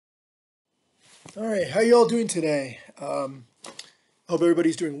All right, how you all doing today? Hope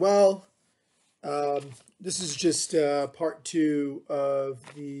everybody's doing well. This is just part two of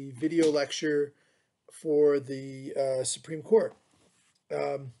the video lecture for the Supreme Court.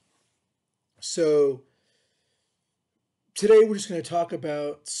 Um, so today we're just going to talk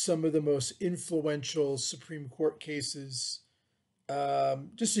about some of the most influential Supreme Court cases,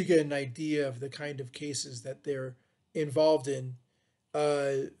 just so you get an idea of the kind of cases that they're involved in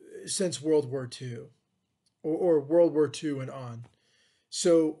uh, since World War II or World War II and on.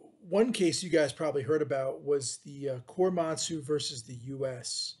 So one case you guys probably heard about was the Korematsu versus the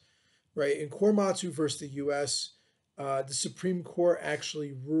U.S. Right? In Korematsu versus the U.S., the Supreme Court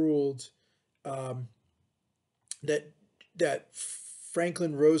actually ruled um, that that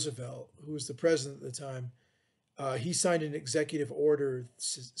Franklin Roosevelt, who was the president at the time, he signed an executive order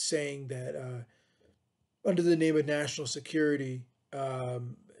saying that under the name of national security,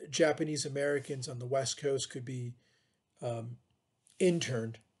 Japanese Americans on the West Coast could be um,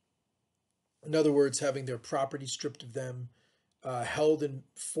 interned. In other words, having their property stripped of them, held in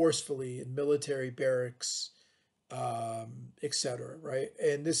forcefully in military barracks, etc. Right,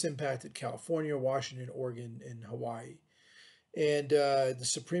 and this impacted California, Washington, Oregon, and Hawaii. And the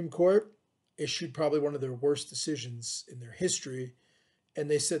Supreme Court issued probably one of their worst decisions in their history, and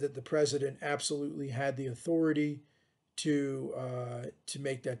they said that the president absolutely had the authority to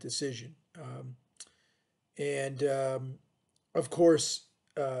make that decision. And of course,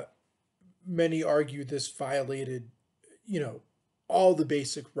 uh, many argue this violated, you know, all the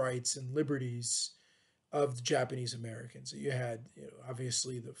basic rights and liberties of the Japanese Americans. You had,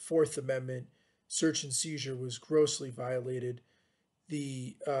 obviously the Fourth Amendment, search and seizure was grossly violated.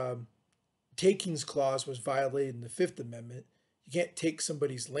 The takings clause was violated in the Fifth Amendment. You can't take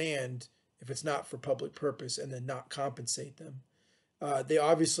somebody's land if it's not for public purpose and then not compensate them. They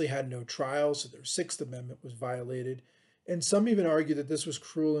obviously had no trial, so their Sixth Amendment was violated. And some even argue that this was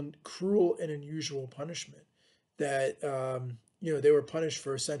cruel and unusual punishment. That they were punished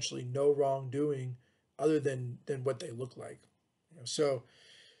for essentially no wrongdoing other than what they look like. So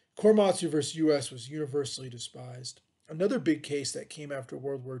Korematsu versus U.S. was universally despised. Another big case that came after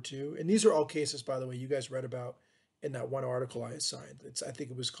World War II, and these are all cases, by the way, you guys read about in that one article I assigned. I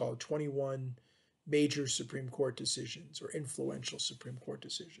think it was called 21 Major Supreme Court Decisions or Influential Supreme Court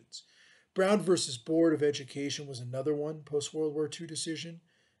Decisions. Brown versus Board of Education was another one, post World War II decision.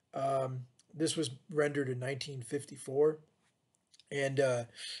 This was rendered in 1954. And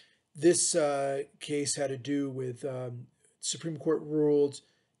this case had to do with Supreme Court ruled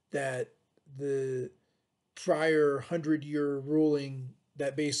that the prior 100-year ruling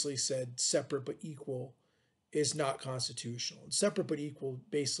that basically said separate but equal is not constitutional. And separate but equal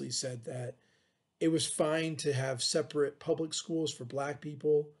basically said that it was fine to have separate public schools for black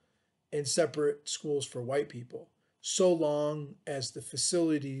people and separate schools for white people, so long as the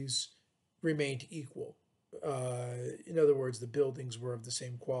facilities remained equal. In other words, the buildings were of the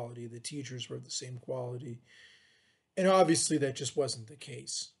same quality, the teachers were of the same quality, and obviously that just wasn't the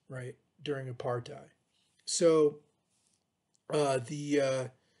case, right, during apartheid. So the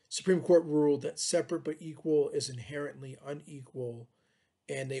Supreme Court ruled that separate but equal is inherently unequal,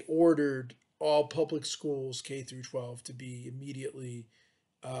 and they ordered all public schools K through 12 to be immediately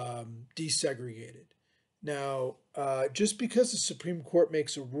desegregated. Now, just because the Supreme Court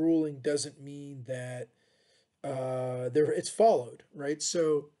makes a ruling doesn't mean that it's followed, right?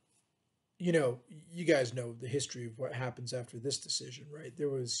 So, you guys know the history of what happens after this decision, right? There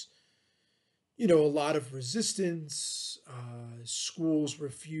was, a lot of resistance. Schools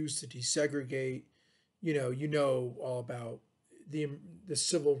refused to desegregate. You know all about the the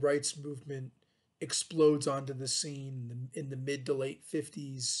civil rights movement explodes onto the scene in the mid to late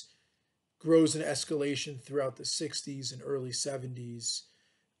 50s, grows in escalation throughout the 60s and early 70s.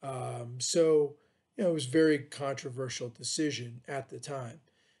 So it was a very controversial decision at the time.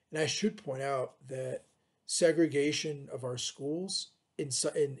 And I should point out that segregation of our schools,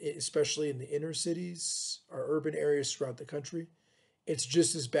 especially in the inner cities, our urban areas throughout the country, it's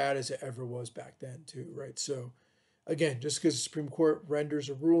just as bad as it ever was back then, too, right? So, again, just because the Supreme Court renders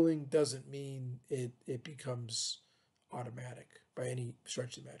a ruling doesn't mean it becomes automatic by any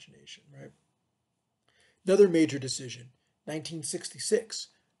stretch of the imagination, right? Another major decision, 1966,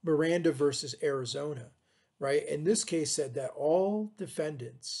 Miranda versus Arizona, right? In this case, said that all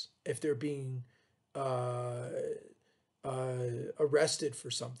defendants, if they're being uh, arrested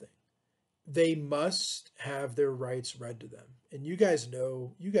for something, they must have their rights read to them. And you guys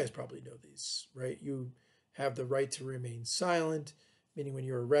probably know these, right? You have the right to remain silent, meaning when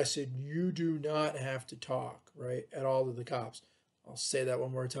you're arrested, you do not have to talk, right, at all to the cops. I'll say that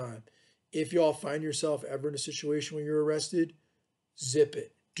one more time. if y'all find yourself ever in a situation where you're arrested, zip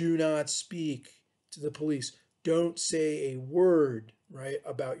it. Do not speak to the police. Don't say a word, right,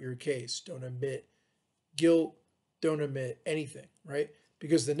 about your case. Don't admit guilt. Don't admit anything, right?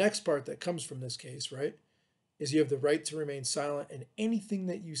 Because the next part that comes from this case, right, is you have the right to remain silent, and anything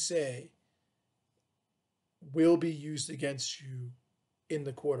that you say will be used against you in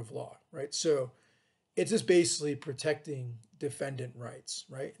the court of law, right? So it's just basically protecting defendant rights,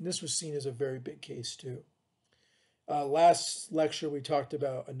 right? And this was seen as a very big case too. Last lecture we talked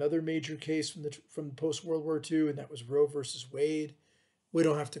about another major case from post World War II, and that was Roe versus Wade. We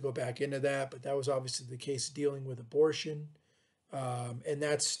don't have to go back into that, but that was obviously the case dealing with abortion, and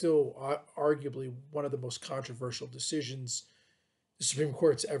that's still arguably one of the most controversial decisions the Supreme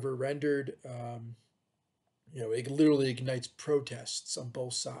Court's ever rendered. It literally ignites protests on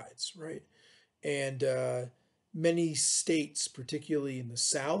both sides, right? And many states, particularly in the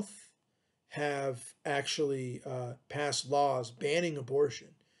South, have actually passed laws banning abortion.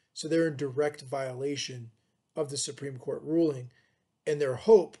 So they're in direct violation of the Supreme Court ruling. And their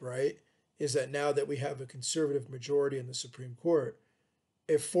hope, right, is that now that we have a conservative majority in the Supreme Court,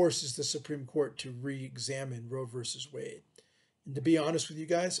 it forces the Supreme Court to re-examine Roe versus Wade. And to be honest with you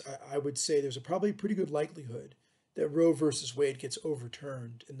guys, I would say there's a probably pretty good likelihood that Roe versus Wade gets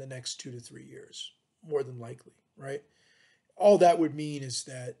overturned in the next 2 to 3 years, more than likely, right? All that would mean is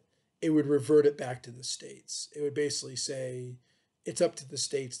that it would revert it back to the states. It would basically say it's up to the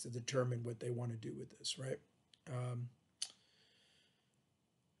states to determine what they want to do with this, right?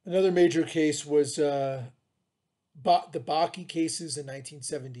 Another major case was the Bakke cases in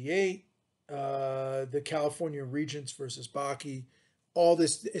 1978, the California Regents versus Bakke. All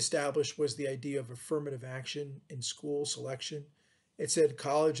this established was the idea of affirmative action in school selection. It said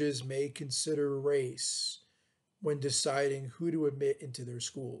colleges may consider race when deciding who to admit into their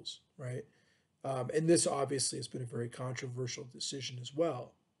schools, right? And this obviously has been a very controversial decision as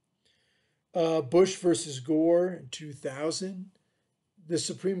well. Bush versus Gore in 2000, the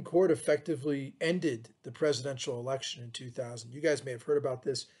Supreme Court effectively ended the presidential election in 2000. You guys may have heard about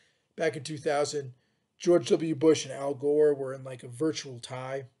this. Back in 2000, George W. Bush and Al Gore were in like a virtual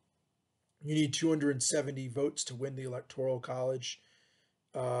tie. You need 270 votes to win the Electoral College.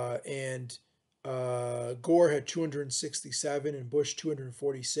 And Gore had 267 and Bush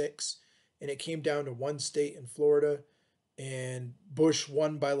 246. And it came down to one state in Florida. And Bush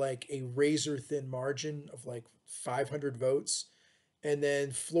won by like a razor thin margin of like 500 votes. And then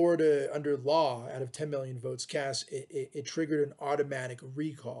Florida, under law, out of 10 million votes cast, it triggered an automatic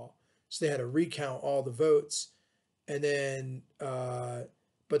recall. So they had to recount all the votes. And then,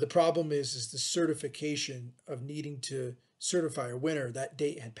 but the problem is the certification of needing to certify a winner, that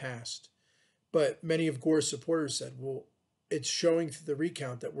date had passed. But many of Gore's supporters said, well, it's showing through the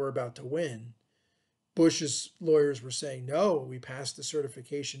recount that we're about to win. Bush's lawyers were saying, no, we passed the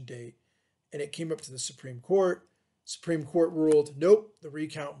certification date. And it came up to the Supreme Court. Supreme Court ruled, nope, the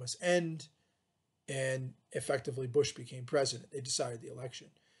recount must end. And effectively, Bush became president. They decided the election.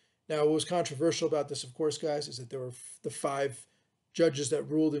 Now, what was controversial about this, of course, guys, is that there were the 5 judges that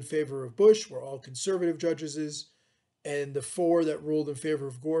ruled in favor of Bush were all conservative judges, and the 4 that ruled in favor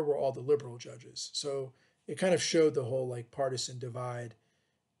of Gore were all the liberal judges. So it kind of showed the whole like partisan divide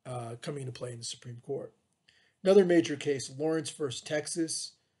coming into play in the Supreme Court. Another major case, Lawrence versus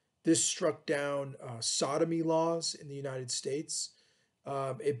Texas. This struck down sodomy laws in the United States.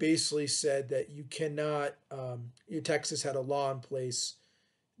 It basically said that you cannot, Texas had a law in place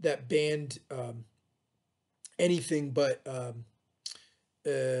that banned anything but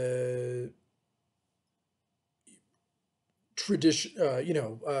tradition,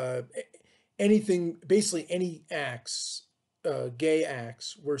 anything, basically any acts, gay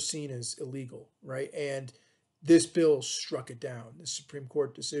acts were seen as illegal, right? And this bill struck it down, the Supreme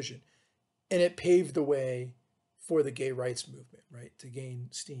Court decision, and it paved the way for the gay rights movement, right, to gain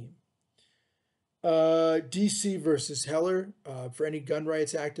steam. DC versus Heller, for any gun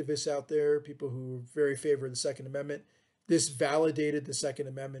rights activists out there, people who are very favor of the Second Amendment, this validated the Second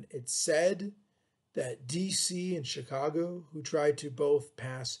Amendment. It said that DC and Chicago, who tried to both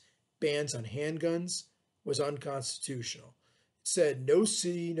pass bans on handguns, was unconstitutional. It said no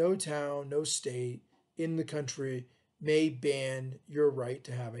city, no town, no state in the country may ban your right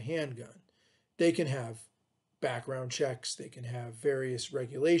to have a handgun. They can have background checks, they can have various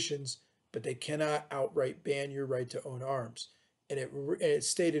regulations, but they cannot outright ban your right to own arms. And it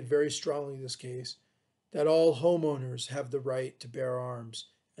stated very strongly in this case that all homeowners have the right to bear arms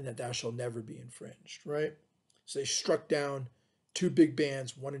and that shall never be infringed, right? So they struck down 2 big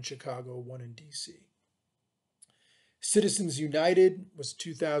bans, one in Chicago, one in DC. Citizens United was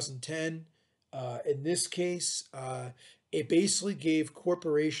 2010. In this case, it basically gave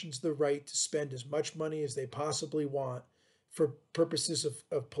corporations the right to spend as much money as they possibly want for purposes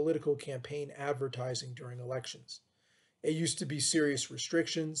of political campaign advertising during elections. It used to be serious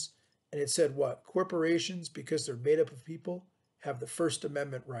restrictions, and it said what? Corporations, because they're made up of people, have the First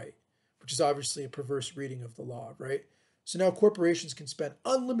Amendment right, which is obviously a perverse reading of the law, right? So now corporations can spend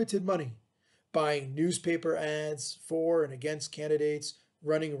unlimited money buying newspaper ads for and against candidates,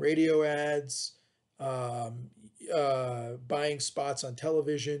 running radio ads, buying spots on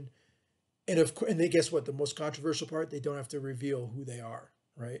television, and they guess what? The most controversial part, they don't have to reveal who they are,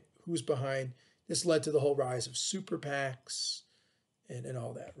 right? Who's behind. This led to the whole rise of super PACs and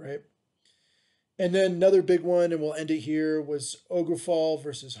all that, right? And then another big one, and we'll end it here, was Ogrefall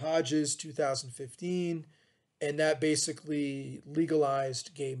versus Hodges, 2015. And that basically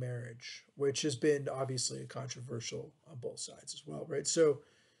legalized gay marriage, which has been obviously controversial on both sides as well, right? So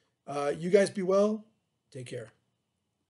you guys be well. Take care.